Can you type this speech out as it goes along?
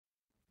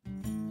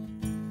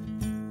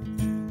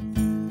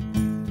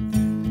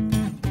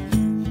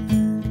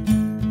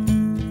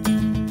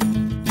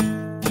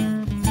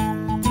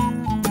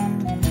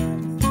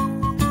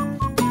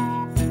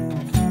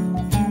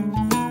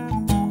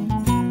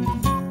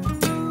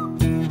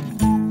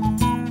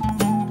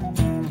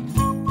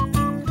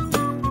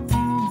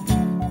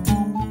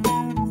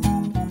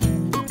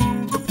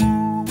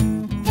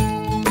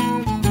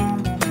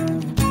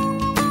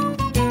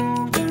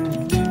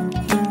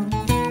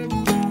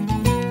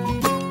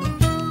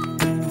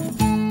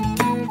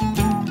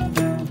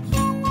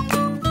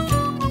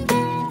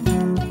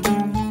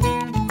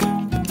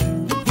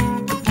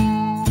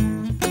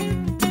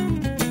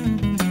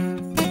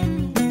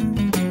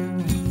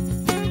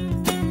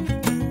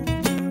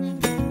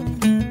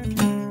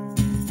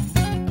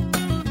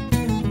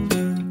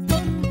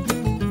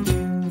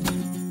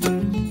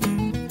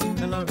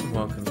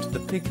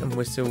Pig and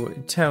Whistle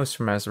Tales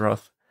from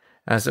Azeroth.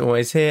 As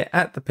always here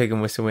at the Pig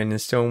and Whistle Inn in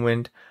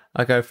Stormwind,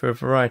 I go for a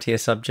variety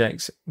of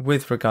subjects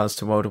with regards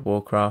to World of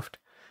Warcraft.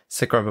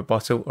 So grab a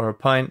bottle or a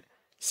pint,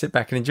 sit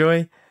back and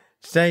enjoy.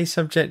 Today's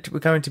subject, we're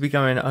going to be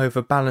going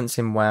over balance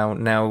in WoW.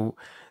 Now,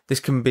 this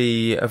can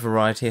be a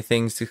variety of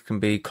things. This can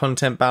be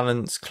content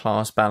balance,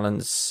 class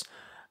balance,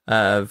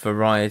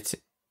 variety.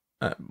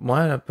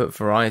 Why did I put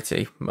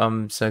variety?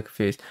 I'm so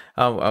confused.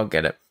 I'll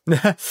get it.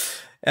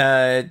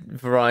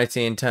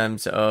 Variety in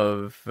terms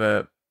of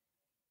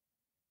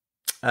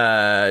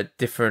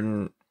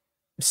different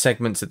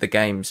segments of the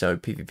game, so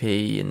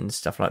PvP and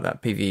stuff like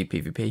that, PvE,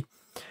 PvP.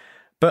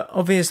 But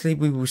obviously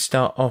we will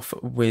start off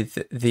with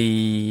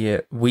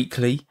the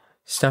weekly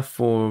stuff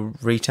for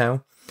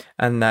retail,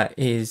 and that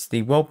is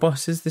the world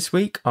bosses this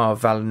week are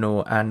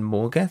Valinor and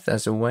Morgeth,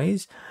 as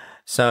always.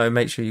 So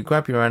make sure you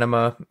grab your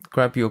anima,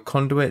 grab your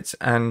conduits,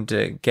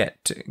 and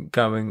get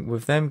going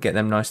with them, get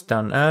them nice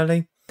done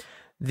early.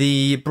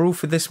 The brawl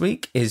for this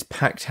week is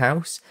Packed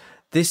House.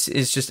 This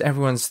is just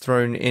everyone's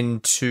thrown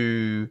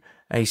into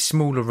a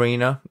small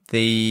arena,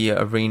 the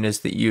arenas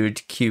that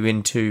you'd queue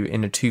into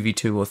in a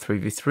 2v2 or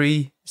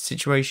 3v3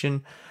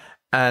 situation.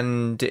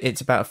 And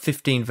it's about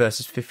 15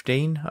 versus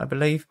 15, I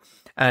believe.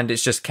 And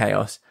it's just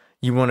chaos.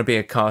 You want to be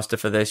a caster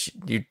for this.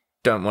 You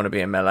don't want to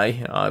be a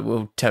melee. I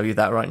will tell you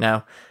that right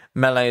now.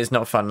 Melee is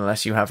not fun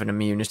unless you have an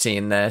immunity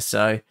in there.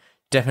 So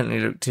definitely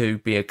look to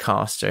be a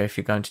caster if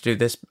you're going to do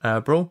this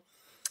brawl.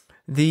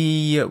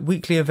 The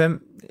weekly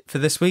event for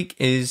this week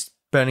is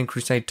Burning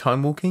Crusade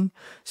Time Walking,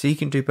 so you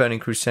can do Burning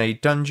Crusade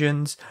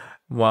dungeons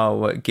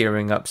while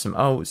gearing up some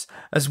ults,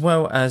 as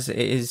well as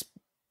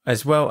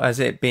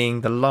it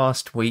being the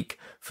last week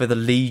for the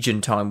Legion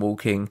Time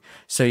Walking.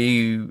 So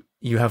you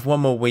have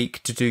one more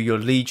week to do your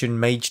Legion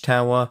Mage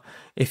Tower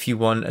if you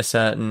want a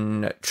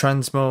certain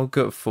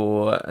transmog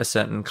for a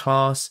certain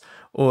class,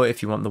 or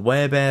if you want the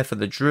Werebear for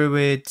the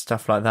Druid,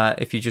 stuff like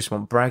that. If you just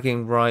want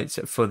bragging rights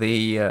for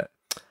the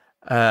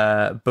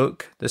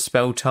book, the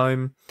spell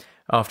tome,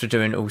 after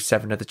doing all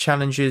 7 of the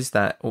challenges,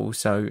 that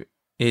also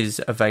is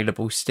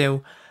available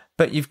still.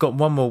 But you've got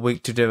one more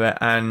week to do it,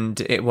 and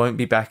it won't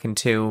be back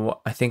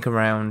until I think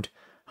around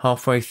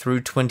halfway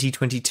through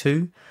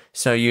 2022.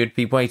 So you'd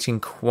be waiting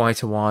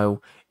quite a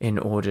while in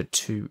order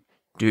to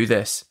do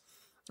this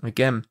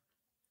again.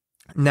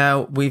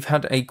 Now, we've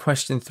had a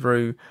question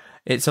through.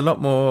 It's a lot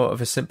more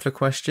of a simpler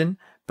question,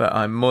 but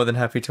I'm more than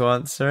happy to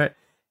answer it.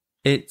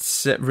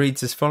 It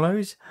reads as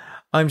follows.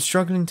 I'm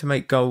struggling to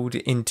make gold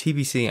in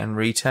TBC and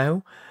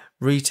retail.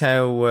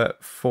 Retail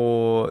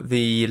for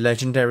the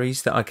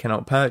legendaries that I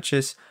cannot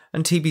purchase,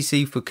 and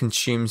TBC for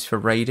consumes for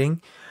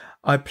raiding.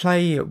 I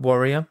play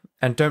warrior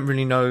and don't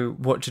really know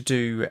what to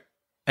do.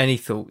 Any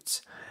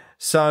thoughts?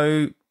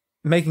 So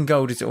making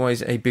gold is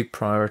always a big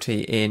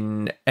priority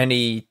in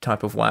any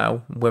type of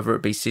WoW, whether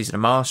it be Season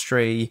of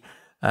Mastery,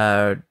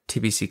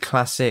 TBC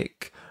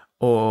Classic,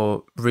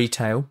 or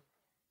retail.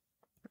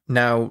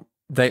 Now,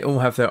 they all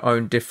have their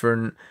own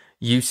different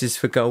uses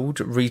for gold.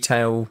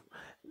 Retail,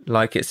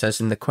 like it says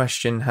in the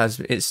question, has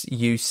its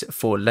use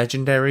for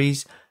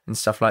legendaries and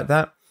stuff like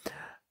that.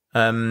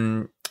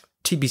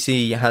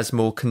 TBC has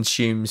more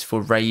consumes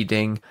for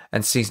raiding,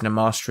 and Season of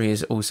Mastery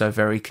is also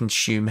very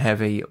consume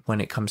heavy when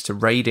it comes to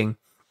raiding.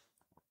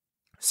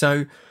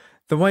 So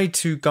the way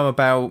to go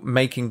about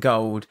making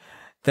gold,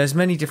 there's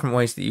many different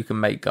ways that you can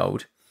make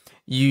gold.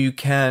 You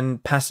can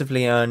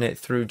passively earn it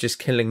through just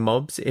killing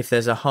mobs. If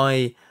there's a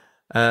high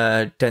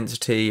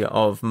density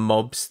of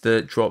mobs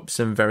that drop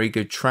some very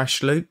good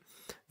trash loot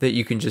that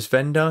you can just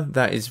vendor,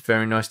 that is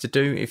very nice to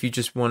do. If you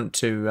just want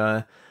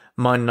to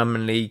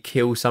mind-numbingly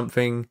kill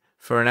something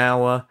for an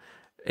hour,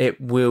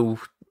 it will,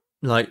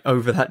 like,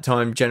 over that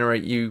time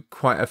generate you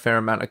quite a fair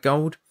amount of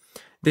gold.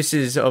 This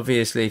is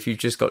obviously if you've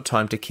just got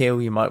time to kill.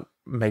 You might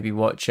maybe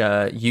watch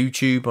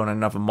YouTube on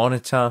another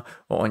monitor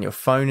or on your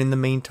phone in the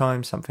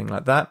meantime, something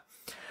like that.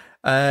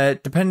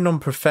 Depending on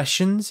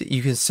professions,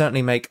 you can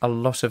certainly make a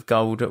lot of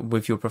gold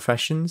with your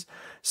professions.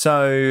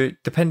 So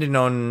depending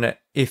on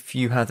if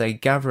you have a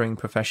gathering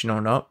profession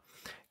or not,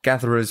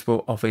 gatherers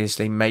will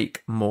obviously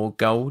make more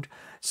gold.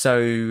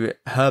 So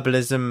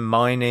herbalism,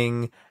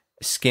 mining,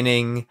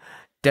 skinning,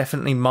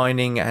 definitely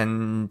mining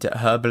and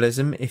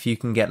herbalism, if you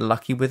can get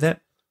lucky with it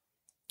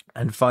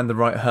and find the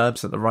right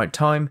herbs at the right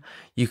time,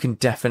 you can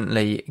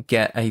definitely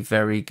get a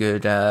very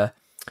good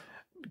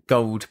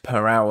gold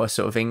per hour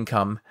sort of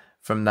income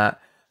from that.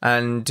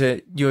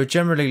 And you're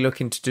generally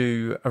looking to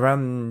do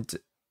around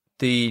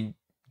the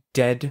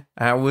dead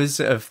hours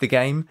of the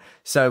game.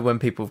 So when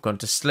people have gone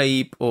to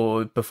sleep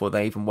or before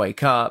they even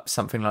wake up,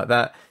 something like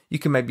that, you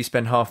can maybe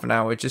spend half an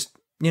hour just,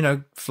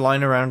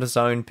 flying around a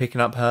zone,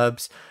 picking up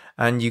herbs,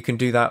 and you can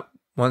do that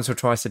once or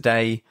twice a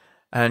day,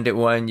 and it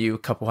will earn you a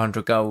couple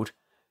hundred gold.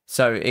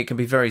 So it can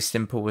be very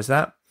simple as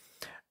that.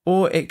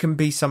 Or it can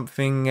be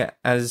something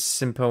as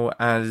simple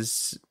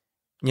as,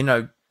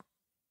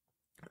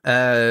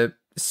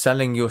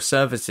 selling your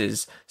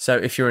services. So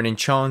if you're an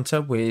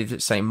enchanter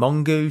with, say,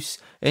 Mongoose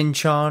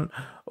enchant,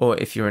 or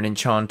if you're an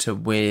enchanter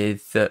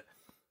with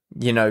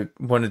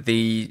one of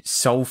the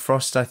Soul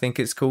Frost, I think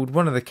it's called,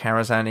 one of the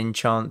Karazhan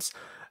enchants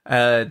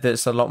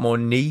that's a lot more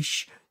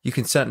niche. You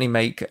can certainly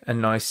make a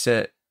nice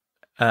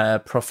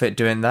profit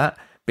doing that,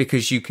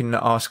 because you can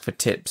ask for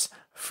tips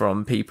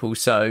from people.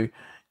 So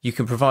you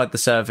can provide the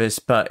service,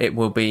 but it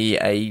will be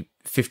a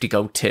 50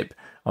 gold tip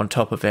on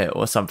top of it,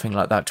 or something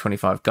like that,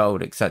 25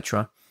 gold,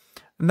 etc.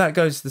 And that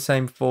goes the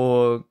same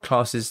for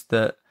classes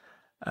that,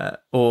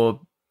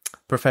 or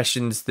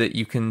professions that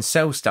you can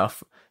sell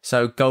stuff.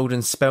 So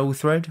golden spell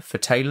thread for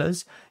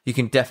tailors, you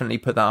can definitely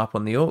put that up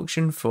on the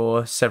auction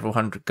for several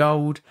hundred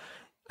gold,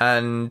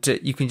 and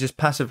you can just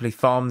passively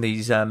farm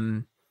these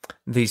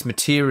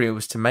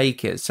materials to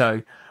make it.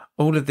 So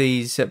all of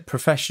these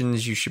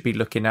professions you should be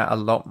looking at a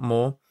lot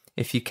more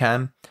if you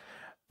can.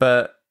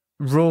 But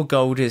raw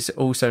gold is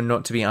also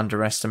not to be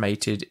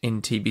underestimated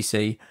in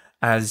TBC,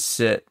 as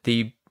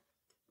the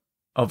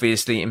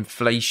obviously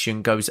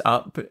inflation goes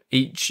up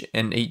each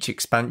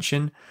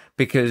expansion,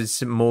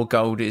 because more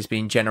gold is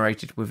being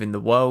generated within the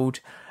world,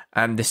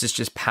 and this is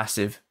just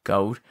passive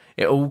gold.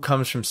 It all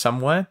comes from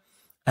somewhere,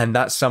 and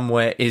that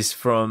somewhere is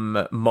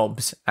from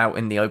mobs out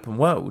in the open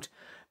world,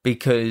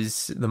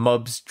 because the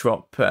mobs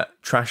drop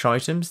trash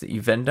items that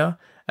you vendor,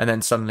 and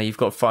then suddenly you've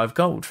got 5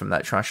 gold from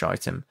that trash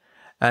item,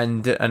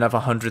 and another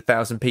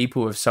 100,000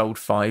 people have sold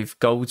 5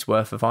 gold's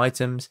worth of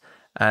items,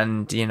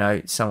 and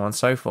so on and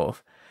so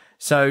forth.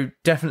 So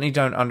definitely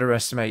don't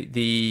underestimate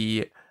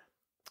the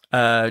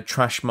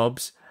trash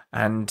mobs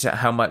and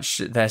how much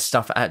their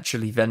stuff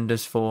actually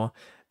vendors for,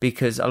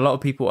 because a lot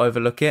of people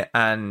overlook it,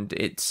 and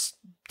it's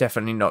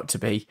definitely not to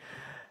be.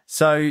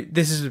 So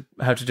this is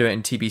how to do it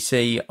in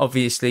TBC.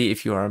 Obviously,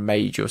 if you're a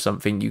mage or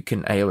something, you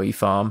can AoE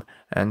farm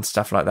and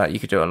stuff like that. You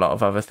could do a lot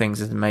of other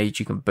things as a mage.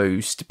 You can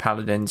boost,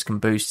 paladins can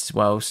boost as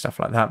well, stuff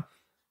like that.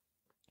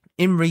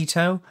 In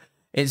retail,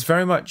 it's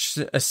very much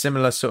a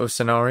similar sort of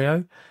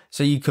scenario.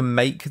 So you can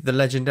make the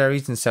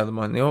legendaries and sell them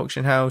on the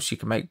auction house. You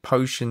can make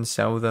potions,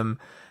 sell them,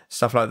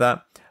 stuff like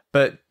that.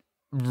 But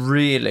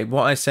really,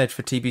 what I said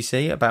for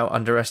TBC about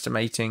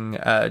underestimating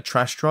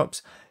trash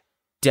drops,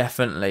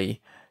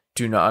 definitely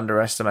do not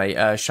underestimate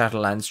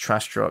Shadowlands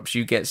trash drops.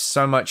 You get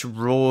so much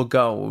raw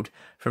gold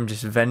from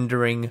just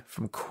vendoring,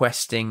 from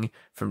questing,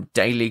 from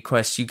daily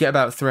quests. You get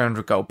about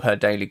 300 gold per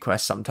daily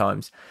quest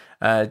sometimes.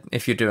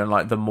 If you're doing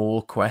like the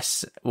Maw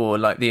quests, or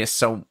like the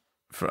assault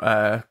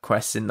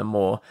quests in the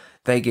Maw,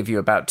 they give you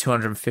about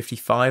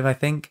 255, I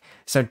think.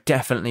 So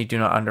definitely do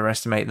not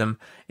underestimate them.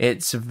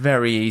 It's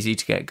very easy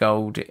to get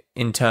gold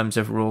in terms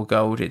of raw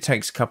gold. It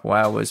takes a couple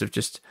hours of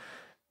just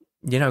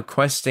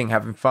questing,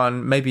 having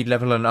fun, maybe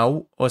level an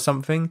ult or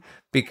something,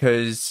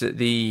 because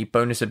the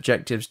bonus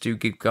objectives do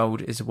give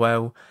gold as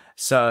well.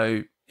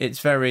 So it's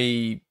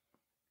very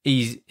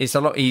easy. It's a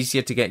lot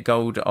easier to get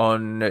gold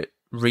on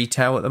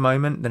retail at the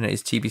moment than it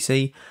is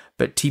TBC,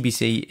 but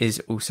TBC is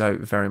also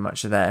very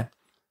much there.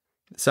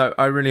 So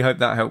I really hope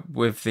that helped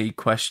with the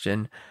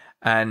question,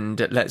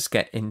 and let's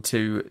get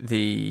into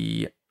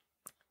the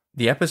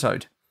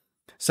episode.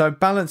 So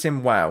balance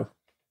in WoW.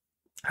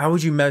 How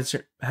would you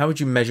measure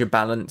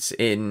balance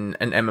in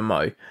an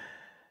MMO?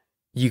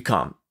 You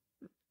can't.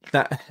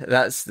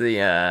 That's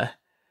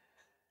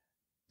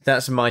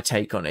my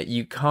take on it.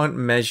 You can't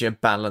measure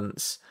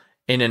balance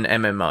in an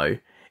MMO.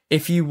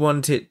 If you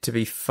want it to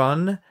be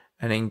fun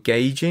and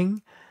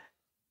engaging,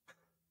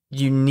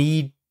 you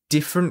need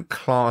different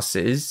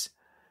classes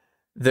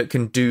that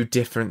can do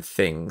different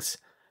things.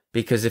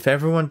 Because if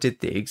everyone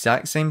did the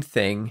exact same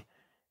thing,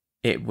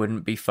 it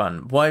wouldn't be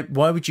fun. Why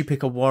would you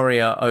pick a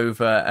warrior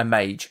over a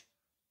mage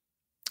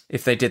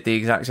if they did the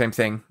exact same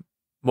thing?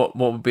 What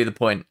would be the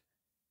point?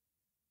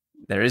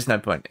 There is no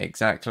point,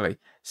 exactly.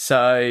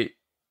 So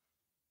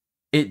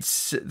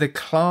it's the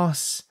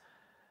class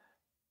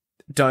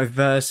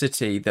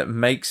diversity that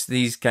makes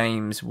these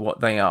games what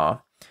they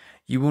are.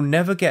 You will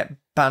never get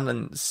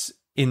balance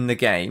in the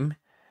game.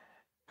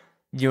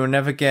 You will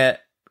never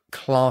get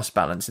class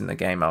balance in the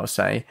game, I'll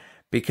say,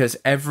 because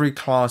every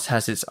class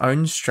has its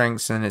own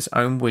strengths and its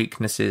own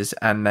weaknesses,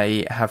 and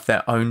they have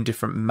their own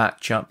different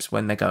matchups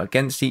when they go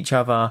against each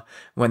other,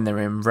 when they're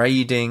in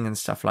raiding and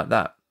stuff like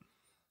that.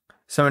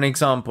 So an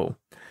example,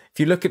 if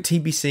you look at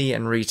TBC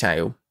and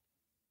retail,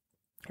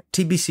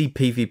 TBC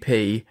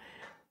PvP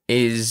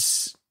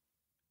is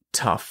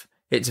tough.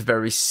 It's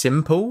very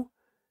simple,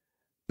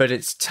 but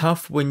it's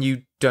tough when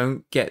you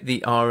don't get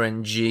the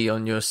RNG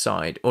on your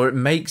side, or it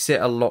makes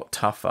it a lot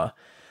tougher.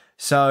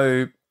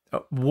 So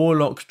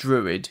Warlock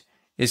Druid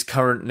is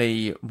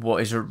currently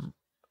what is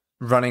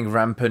running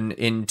rampant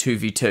in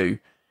 2v2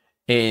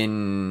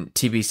 in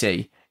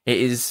TBC. It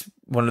is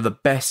one of the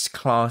best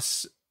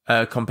class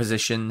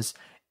compositions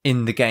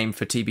in the game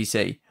for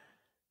TBC.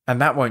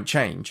 And that won't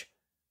change.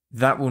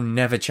 That will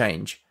never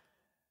change.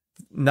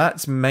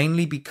 That's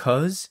mainly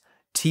because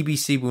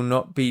TBC will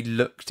not be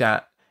looked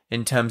at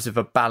in terms of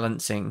a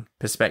balancing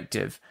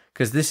perspective,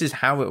 because this is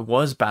how it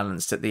was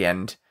balanced at the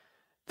end.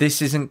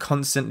 This isn't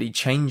constantly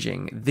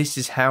changing. This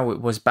is how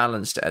it was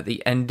balanced at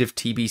the end of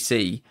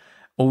TBC.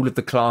 All of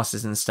the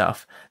classes and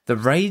stuff. The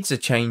raids are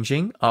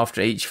changing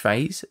after each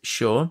phase,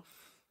 sure,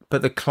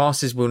 but the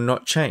classes will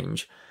not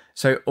change.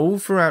 So all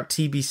throughout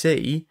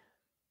TBC,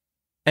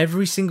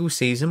 every single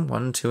season,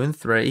 1, 2, and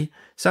 3,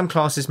 some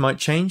classes might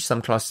change,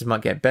 some classes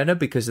might get better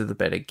because of the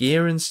better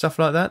gear and stuff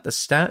like that, the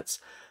stats,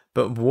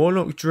 but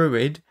Warlock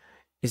Druid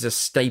is a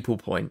staple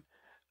point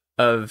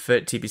of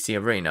TBC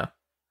Arena.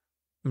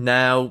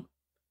 Now,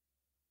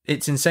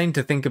 it's insane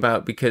to think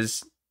about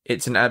because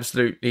it's an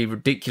absolutely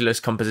ridiculous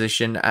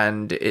composition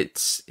and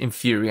it's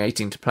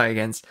infuriating to play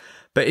against.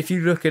 But if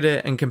you look at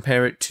it and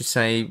compare it to,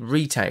 say,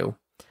 retail,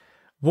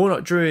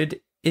 Warlock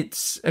Druid,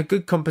 it's a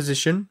good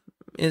composition.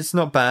 It's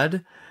not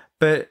bad.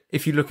 But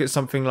if you look at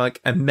something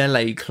like a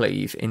melee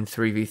cleave in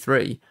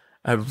 3v3,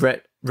 a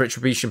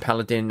Retribution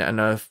Paladin and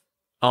a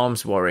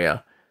Arms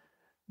Warrior,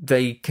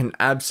 they can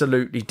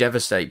absolutely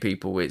devastate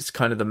people. It's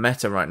kind of the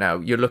meta right now.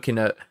 You're looking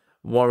at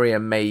Warrior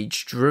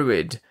Mage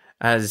Druid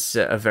as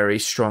a very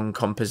strong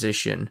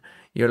composition.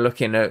 You're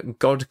looking at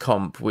God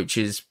Comp, which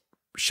is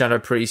Shadow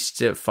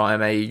Priest, Fire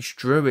Mage,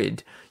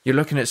 Druid. You're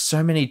looking at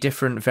so many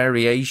different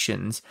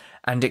variations,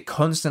 and it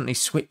constantly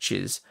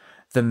switches.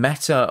 The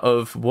meta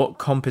of what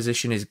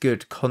composition is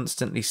good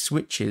constantly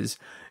switches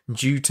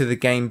due to the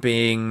game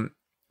being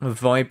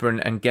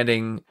vibrant and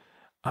getting,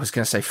 I was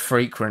going to say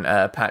frequent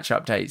patch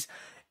updates.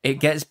 It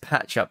gets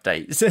patch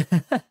updates.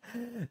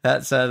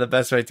 That's the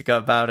best way to go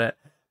about it.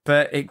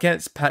 But it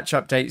gets patch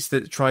updates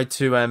that try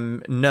to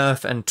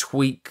nerf and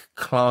tweak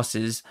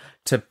classes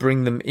to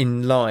bring them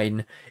in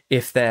line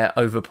if they're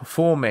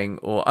overperforming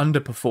or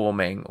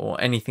underperforming or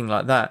anything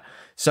like that.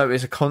 So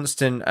it's a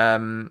constant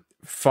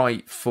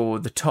fight for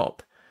the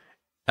top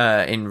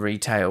in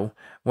retail,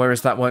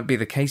 whereas that won't be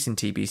the case in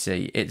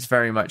TBC. It's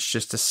very much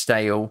just a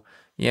stale,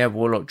 yeah,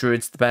 Warlock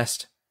Druid's the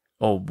best,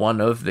 or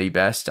one of the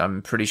best.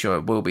 I'm pretty sure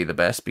it will be the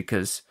best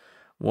because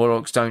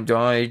Warlocks don't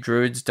die,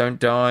 Druids don't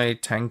die,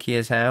 tanky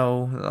as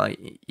hell.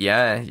 Like,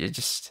 yeah, you're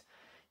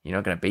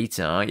not going to beat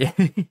it, are you?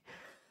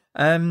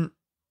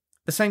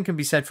 The same can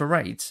be said for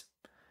raids.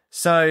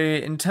 So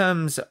in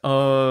terms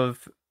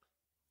of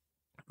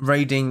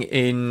raiding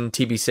in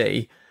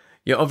TBC,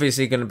 you're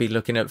obviously going to be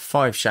looking at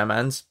 5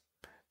 shamans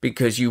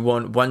because you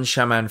want 1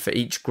 shaman for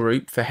each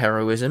group for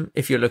heroism.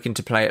 If you're looking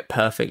to play it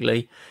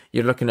perfectly,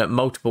 you're looking at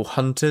multiple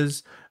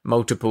hunters,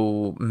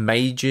 multiple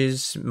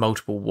mages,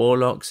 multiple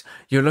warlocks.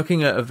 You're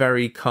looking at a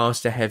very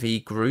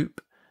caster-heavy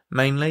group,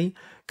 mainly,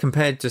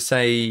 compared to,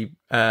 say,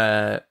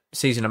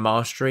 Season of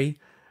Mastery,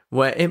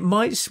 where it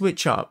might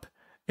switch up.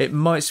 It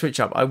might switch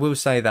up, I will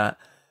say that,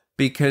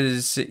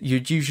 because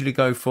you'd usually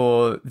go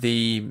for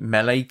the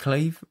melee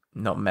cleave.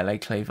 Not melee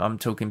cleave, I'm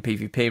talking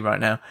PvP right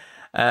now.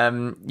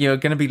 You're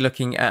going to be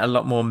looking at a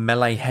lot more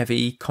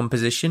melee-heavy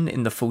composition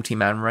in the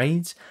 40-man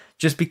raids,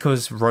 just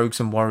because rogues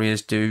and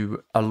warriors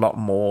do a lot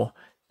more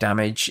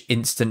damage,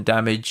 instant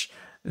damage,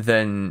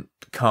 than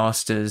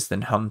casters,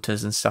 than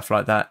hunters and stuff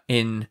like that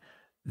in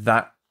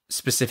that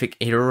specific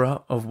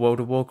era of World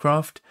of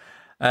Warcraft.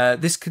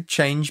 This could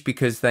change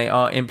because they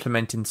are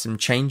implementing some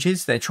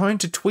changes. They're trying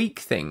to tweak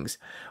things,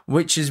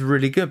 which is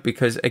really good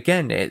because,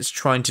 again, it's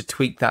trying to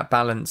tweak that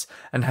balance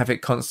and have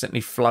it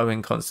constantly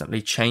flowing,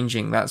 constantly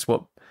changing. That's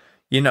what,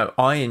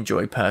 I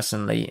enjoy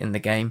personally in the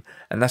game,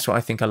 and that's what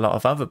I think a lot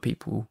of other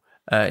people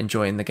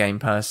enjoy in the game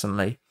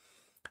personally.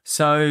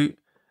 So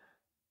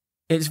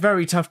it's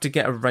very tough to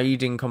get a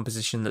raiding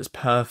composition that's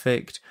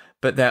perfect,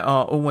 but there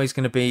are always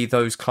going to be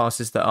those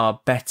classes that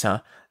are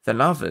better than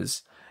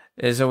others.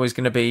 There's always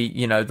going to be,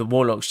 the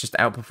Warlock's just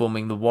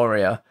outperforming the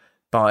Warrior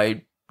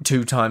by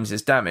 2 times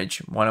its damage.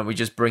 Why don't we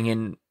just bring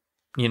in,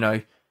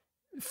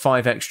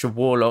 5 extra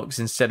Warlocks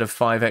instead of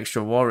 5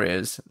 extra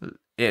Warriors?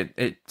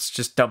 It's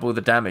just double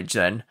the damage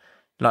then.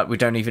 Like, we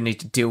don't even need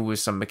to deal with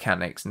some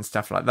mechanics and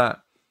stuff like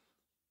that.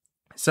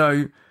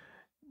 So,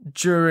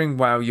 during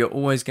WoW, you're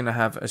always going to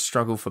have a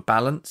struggle for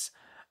balance.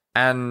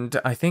 And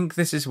I think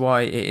this is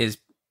why it is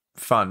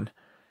fun,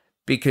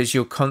 because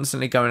you're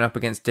constantly going up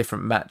against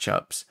different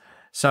matchups.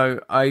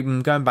 So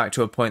I'm going back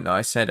to a point that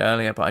I said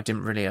earlier, but I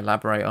didn't really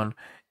elaborate on.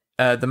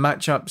 The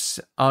matchups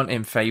aren't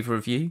in favour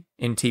of you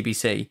in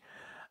TBC.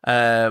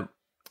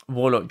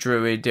 Warlock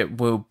Druid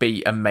will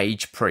beat a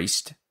Mage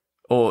Priest,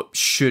 or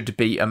should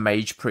beat a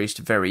Mage Priest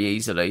very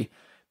easily,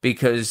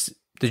 because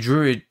the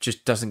Druid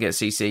just doesn't get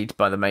CC'd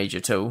by the Mage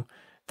at all.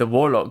 The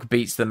Warlock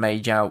beats the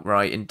Mage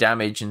outright in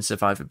damage and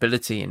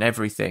survivability and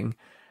everything.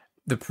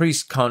 The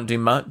Priest can't do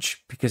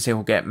much because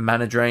he'll get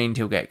mana drained,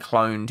 he'll get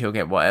cloned, he'll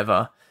get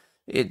whatever.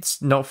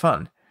 It's not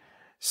fun.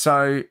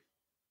 So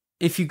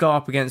if you go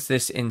up against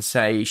this in,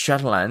 say,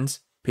 Shadowlands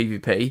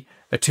PvP,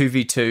 a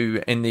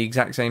 2v2 in the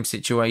exact same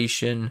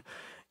situation,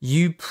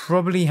 you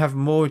probably have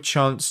more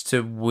chance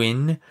to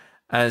win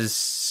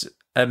as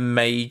a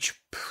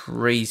Mage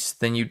Priest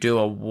than you do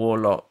a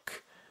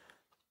Warlock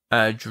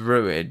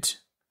Druid.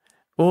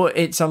 Or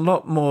it's a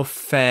lot more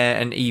fair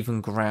and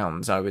even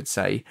grounds, I would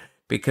say,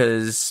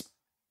 because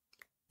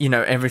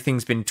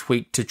everything's been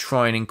tweaked to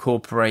try and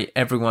incorporate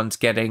everyone's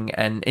getting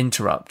an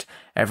interrupt.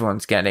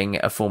 Everyone's getting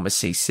a form of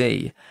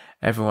CC.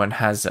 Everyone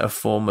has a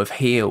form of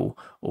heal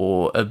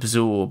or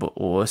absorb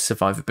or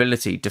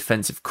survivability,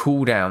 defensive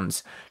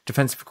cooldowns.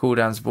 Defensive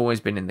cooldowns have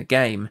always been in the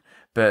game,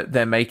 but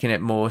they're making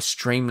it more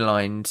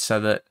streamlined so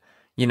that,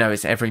 you know,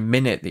 it's every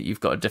minute that you've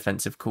got a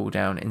defensive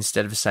cooldown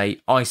instead of,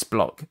 say, Ice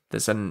Block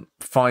that's a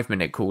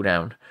 5-minute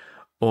cooldown,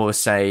 or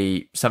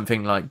say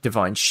something like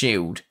Divine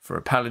Shield for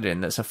a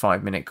Paladin that's a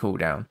 5-minute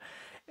cooldown.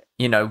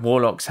 You know,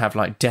 Warlocks have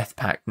like Death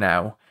Pact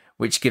now,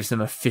 which gives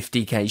them a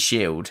 50k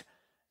shield,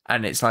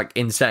 and it's like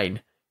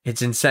insane.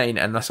 It's insane,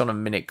 and that's on a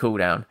minute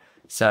cooldown.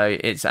 So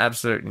it's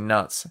absolutely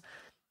nuts.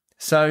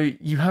 So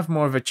you have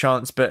more of a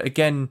chance, but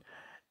again,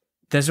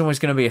 there's always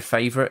going to be a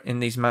favourite in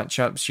these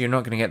matchups. You're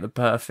not going to get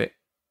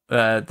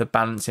the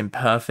balance in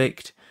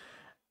perfect.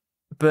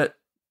 But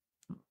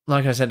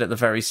like I said at the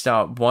very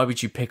start, why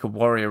would you pick a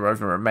warrior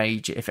over a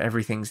mage if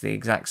everything's the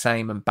exact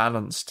same and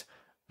balanced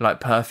like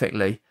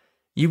perfectly?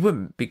 You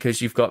wouldn't,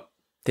 because you've got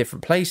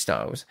different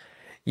playstyles.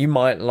 You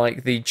might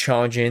like the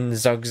charge in,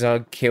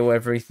 zug, kill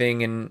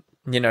everything and,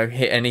 you know,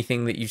 hit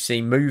anything that you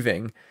see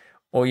moving.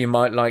 Or you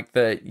might like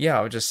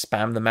I'll just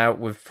spam them out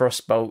with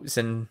frostbolts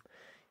and,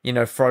 you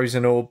know,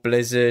 frozen orb,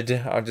 blizzard.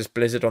 I'll just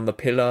blizzard on the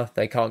pillar.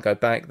 They can't go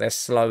back. They're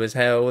slow as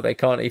hell. They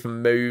can't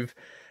even move.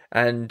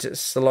 And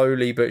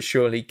slowly but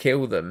surely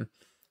kill them.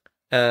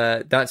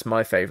 That's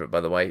my favourite, by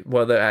the way.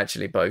 Well, they're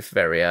actually both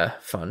very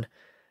fun.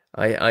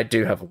 I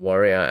do have a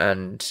warrior,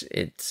 and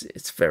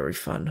it's very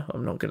fun.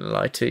 I'm not going to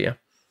lie to you.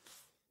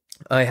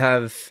 I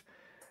have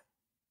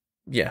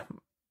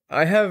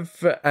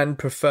and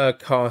prefer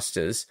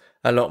casters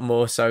a lot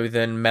more so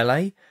than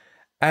melee.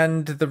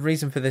 And the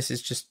reason for this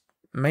is just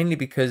mainly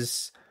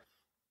because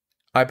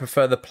I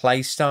prefer the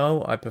play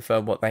style. I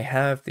prefer what they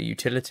have, the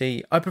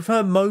utility. I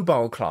prefer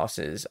mobile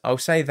classes. I'll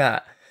say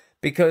that,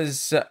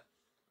 because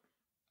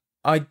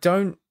I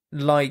don't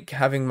like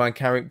having my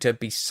character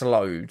be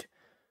slowed.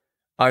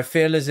 I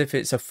feel as if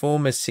it's a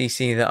form of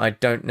CC that I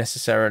don't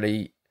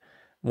necessarily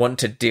want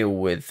to deal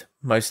with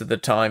most of the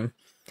time.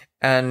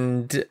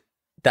 And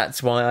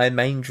that's why I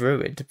main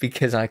Druid,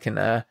 because I can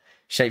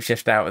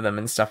shapeshift out of them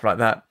and stuff like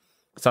that.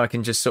 So I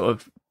can just sort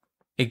of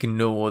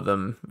ignore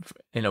them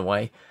in a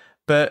way.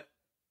 But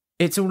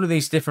it's all of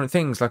these different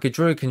things. Like a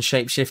Druid can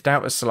shapeshift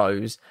out of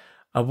slows.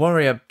 A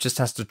warrior just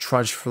has to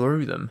trudge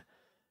through them.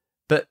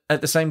 But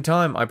at the same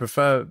time,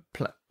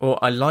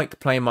 I like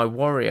playing my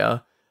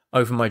warrior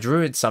over my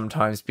druid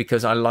sometimes,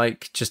 because I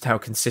like just how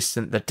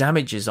consistent the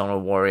damage is on a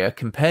warrior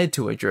compared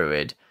to a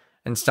druid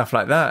and stuff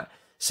like that.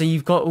 So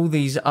you've got all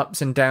these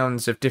ups and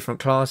downs of different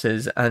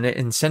classes, and it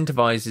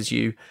incentivizes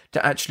you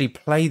to actually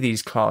play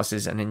these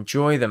classes and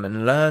enjoy them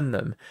and learn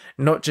them,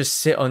 not just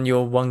sit on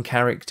your one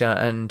character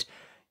and,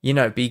 you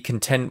know, be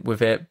content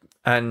with it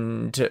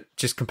and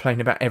just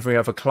complain about every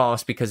other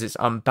class because it's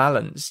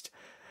unbalanced.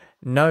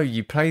 No,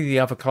 you play the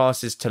other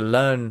classes to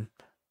learn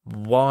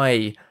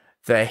why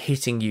they're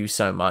hitting you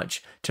so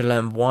much, to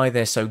learn why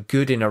they're so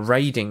good in a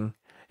raiding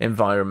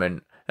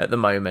environment at the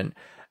moment.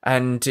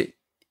 And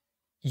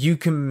you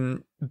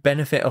can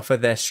benefit off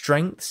of their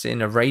strengths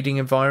in a raiding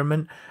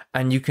environment,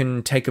 and you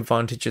can take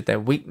advantage of their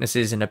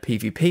weaknesses in a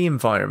PvP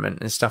environment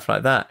and stuff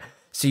like that.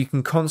 So you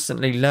can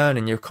constantly learn,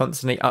 and you're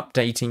constantly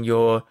updating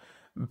your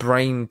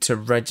brain to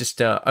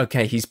register,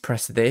 okay, he's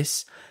pressed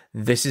this.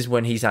 This is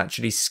when he's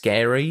actually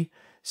scary.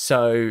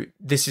 So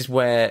this is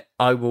where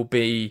I will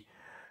be,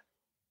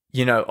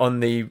 you know,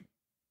 on the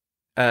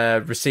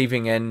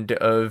receiving end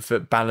of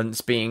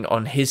balance being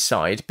on his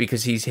side,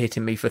 because he's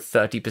hitting me for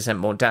 30%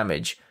 more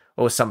damage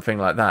or something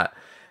like that.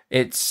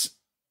 It's,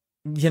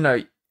 you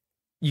know,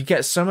 you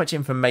get so much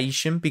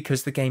information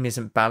because the game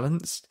isn't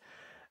balanced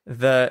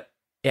that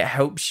it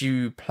helps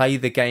you play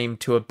the game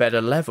to a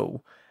better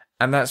level.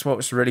 And that's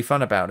what's really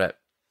fun about it.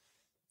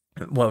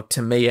 Well,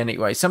 to me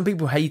anyway. Some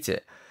people hate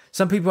it.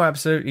 Some people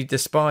absolutely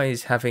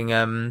despise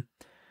having,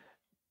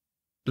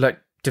 like,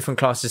 different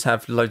classes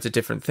have loads of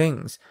different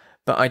things,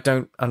 but I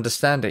don't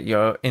understand it.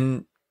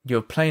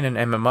 You're playing an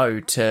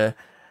MMO to,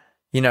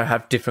 you know,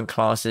 have different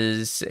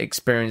classes,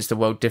 experience the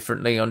world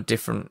differently on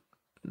different,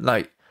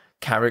 like,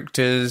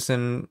 characters,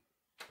 and,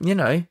 you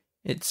know,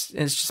 it's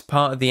just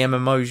part of the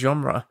MMO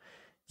genre.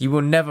 You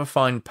will never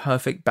find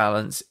perfect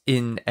balance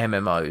in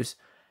MMOs.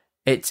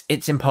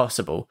 It's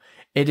impossible.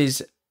 It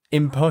is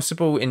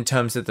impossible in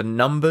terms of the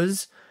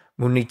numbers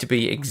will need to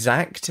be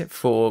exact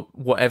for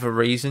whatever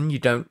reason. You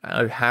don't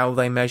know how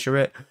they measure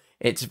it.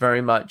 It's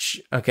very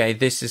much, okay,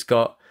 this has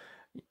got...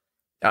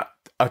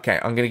 okay,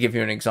 I'm going to give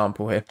you an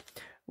example here.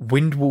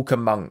 Windwalker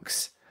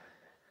monks.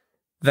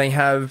 They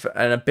have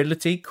an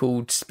ability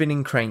called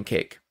Spinning Crane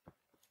Kick.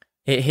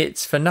 It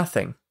hits for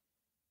nothing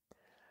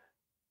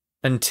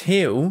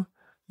until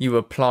you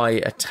apply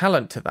a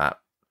talent to that.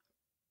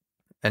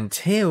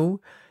 Until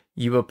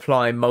you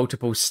apply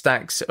multiple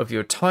stacks of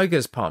your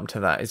Tiger's Palm to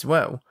that as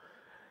well.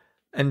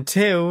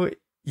 Until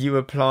you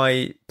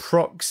apply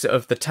procs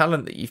of the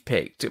talent that you've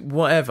picked,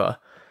 whatever.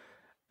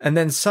 And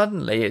then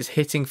suddenly it's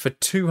hitting for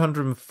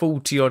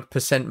 240 odd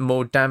 %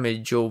 more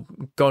damage, or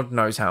God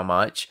knows how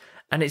much,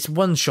 and it's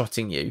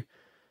one-shotting you.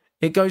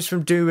 It goes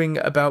from doing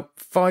about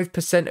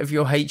 5% of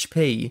your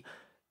HP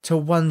to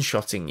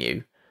one-shotting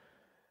you.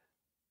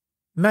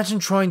 Imagine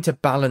trying to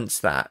balance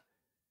that.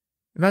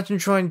 Imagine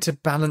trying to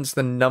balance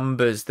the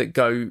numbers that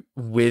go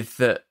with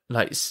the,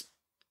 like,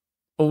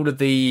 all of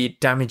the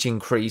damage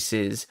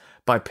increases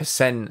by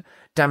percent,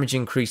 damage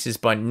increases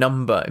by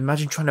number.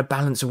 Imagine trying to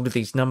balance all of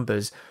these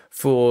numbers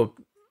for,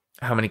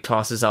 how many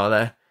classes are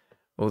there?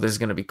 Well, this is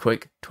going to be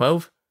quick.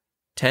 12?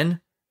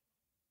 10?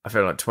 I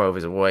feel like 12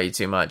 is way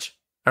too much.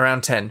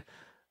 Around 10.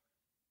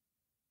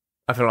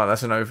 I feel like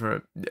that's an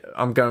over.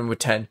 I'm going with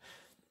 10.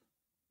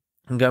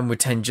 I'm going with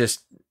 10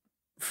 just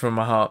from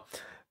my heart.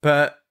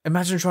 But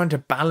imagine trying to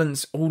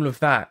balance all of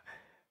that.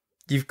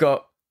 You've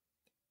got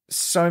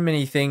so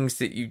many things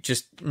that you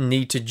just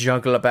need to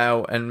juggle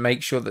about and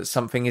make sure that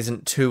something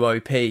isn't too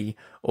OP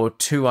or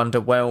too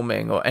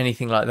underwhelming or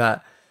anything like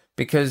that,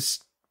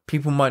 because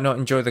people might not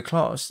enjoy the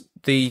class.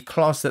 The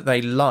class that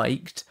they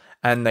liked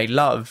and they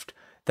loved,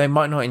 they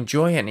might not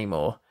enjoy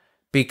anymore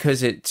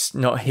because it's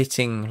not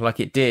hitting like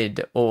it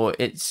did, or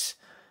it's,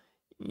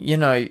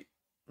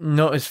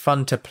 not as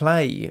fun to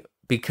play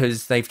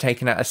because they've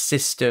taken out a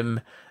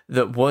system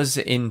that was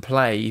in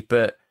play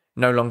but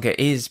no longer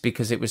is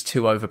because it was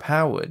too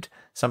overpowered,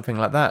 something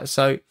like that.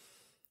 So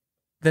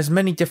there's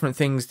many different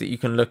things that you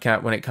can look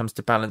at when it comes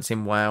to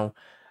balancing WoW,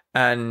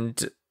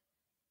 and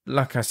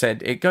like I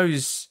said, it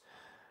goes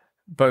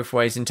both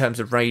ways in terms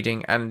of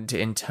raiding and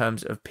in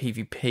terms of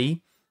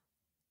PvP.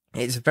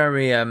 It's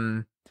very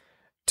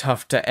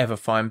tough to ever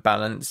find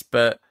balance,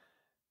 but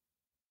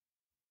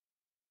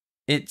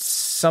it's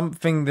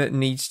something that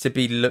needs to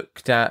be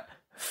looked at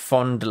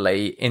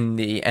fondly in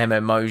the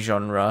MMO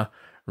genre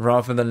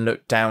rather than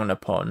looked down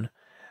upon,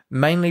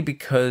 mainly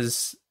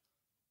because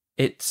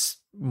it's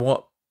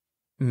what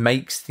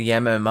makes the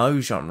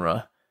MMO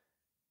genre,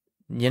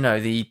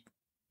 the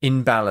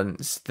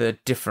imbalance, the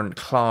different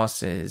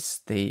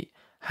classes, the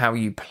how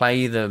you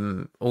play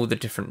them, all the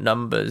different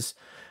numbers.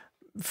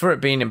 For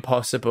it being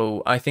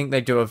impossible, I think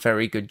they do a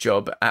very good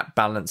job at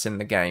balancing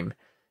the game.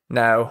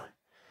 Now,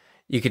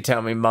 you could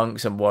tell me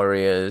monks and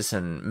warriors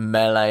and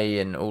melee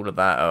and all of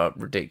that are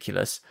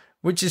ridiculous,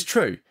 which is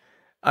true.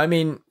 I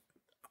mean,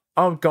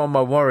 I'll go on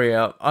my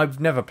warrior. I've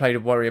never played a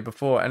warrior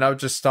before, and I'll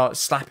just start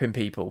slapping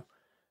people.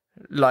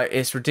 Like,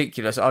 it's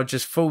ridiculous. I'll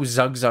just full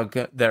zug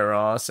their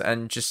ass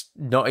and just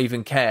not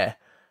even care.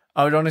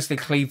 I would honestly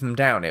cleave them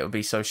down. It would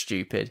be so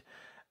stupid.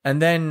 And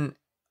then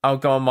I'll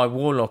go on my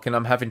warlock and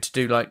I'm having to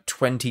do like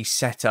 20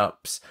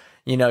 setups,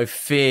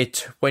 fear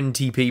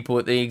 20 people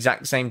at the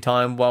exact same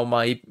time while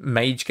my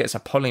mage gets a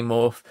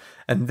polymorph,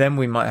 and then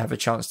we might have a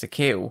chance to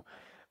kill.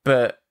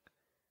 But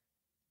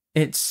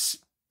it's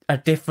a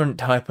different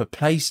type of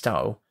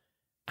playstyle,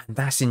 and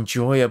that's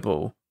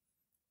enjoyable.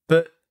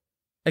 But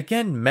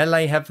again,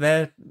 melee have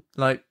their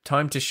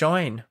time to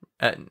shine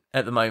at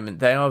the moment.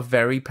 They are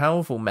very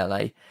powerful,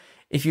 melee.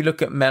 If you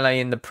look at melee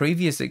in the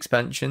previous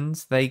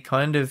expansions, they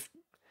kind of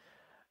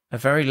are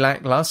very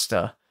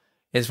lackluster.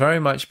 It's very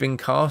much been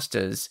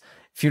casters.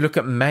 If you look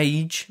at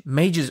mage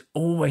has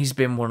always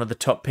been one of the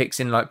top picks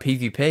in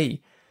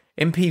PvP.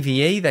 In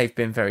PvE, they've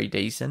been very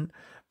decent,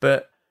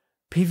 but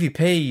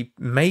PvP,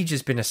 mage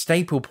has been a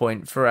staple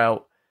point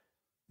throughout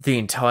the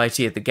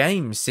entirety of the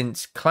game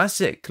since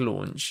Classic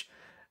launch,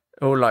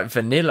 or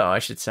vanilla, I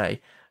should say.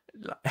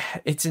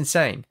 It's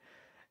insane.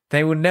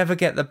 They will never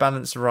get the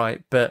balance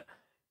right, but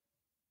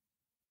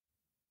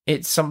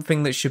it's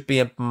something that should be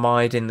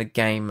admired in the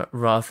game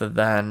rather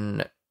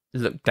than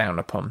looked down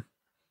upon.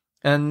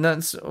 And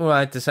that's all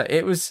I had to say.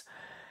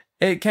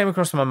 It came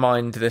across my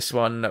mind, this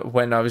one,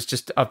 when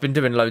I've been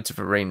doing loads of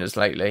arenas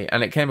lately,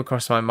 and it came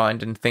across my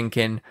mind and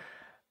thinking,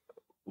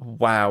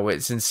 wow,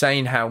 it's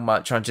insane how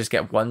much I just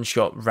get one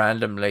shot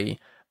randomly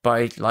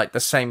by the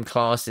same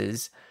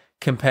classes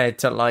compared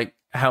to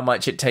how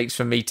much it takes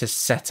for me to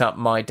set up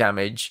my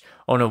damage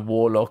on a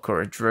warlock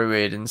or a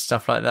druid and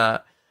stuff like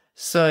that.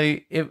 So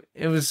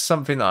it was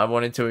something that I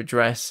wanted to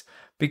address,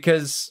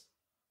 because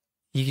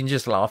you can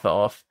just laugh it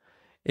off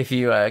if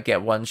you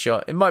get one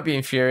shot. It might be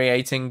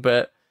infuriating,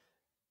 but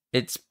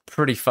it's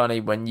pretty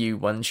funny when you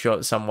one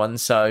shot someone.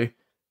 So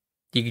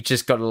you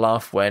just got to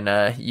laugh when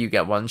you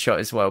get one shot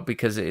as well,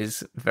 because it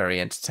is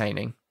very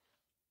entertaining.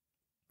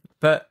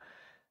 But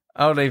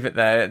I'll leave it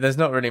there. There's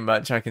not really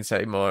much I can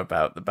say more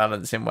about the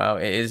balance in WoW.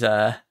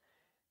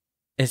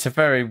 It's a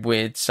very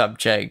weird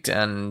subject,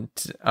 and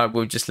I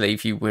will just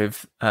leave you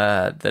with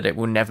that it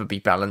will never be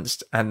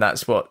balanced, and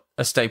that's what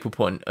a staple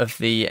point of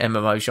the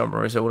MMO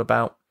genre is all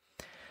about.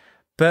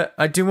 But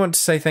I do want to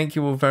say thank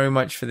you all very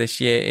much for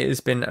this year. It has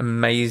been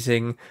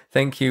amazing.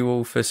 Thank you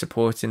all for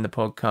supporting the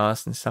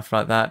podcast and stuff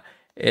like that.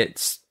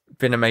 It's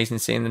been amazing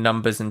seeing the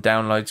numbers and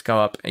downloads go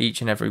up each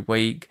and every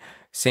week,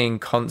 seeing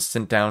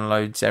constant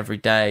downloads every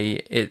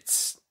day.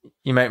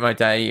 You make my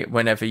day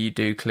whenever you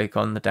do click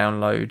on the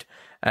download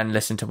and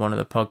listen to one of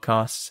the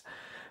podcasts.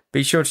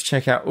 Be sure to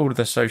check out all of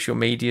the social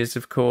medias,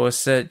 of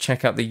course.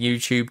 Check out the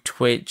YouTube,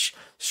 Twitch,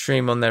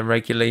 stream on there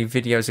regularly.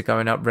 Videos are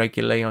going up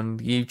regularly on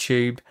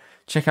YouTube.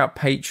 Check out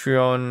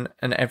Patreon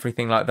and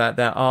everything like that.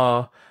 There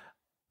are,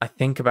 I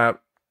think,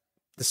 about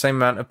the same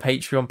amount of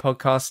Patreon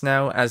podcasts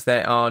now as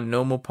there are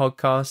normal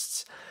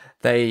podcasts.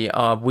 They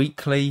are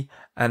weekly,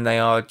 and they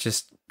are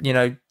just,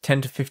 10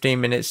 to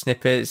 15 minute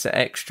snippets,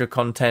 extra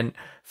content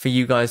for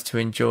you guys to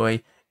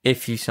enjoy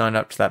if you sign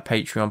up to that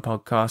Patreon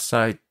podcast.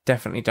 So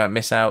definitely don't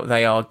miss out.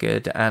 They are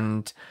good,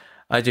 and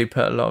I do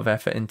put a lot of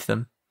effort into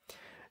them.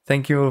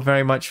 Thank you all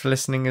very much for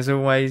listening as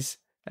always,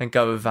 and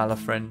go with Valor,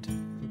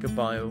 friend.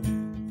 Goodbye all.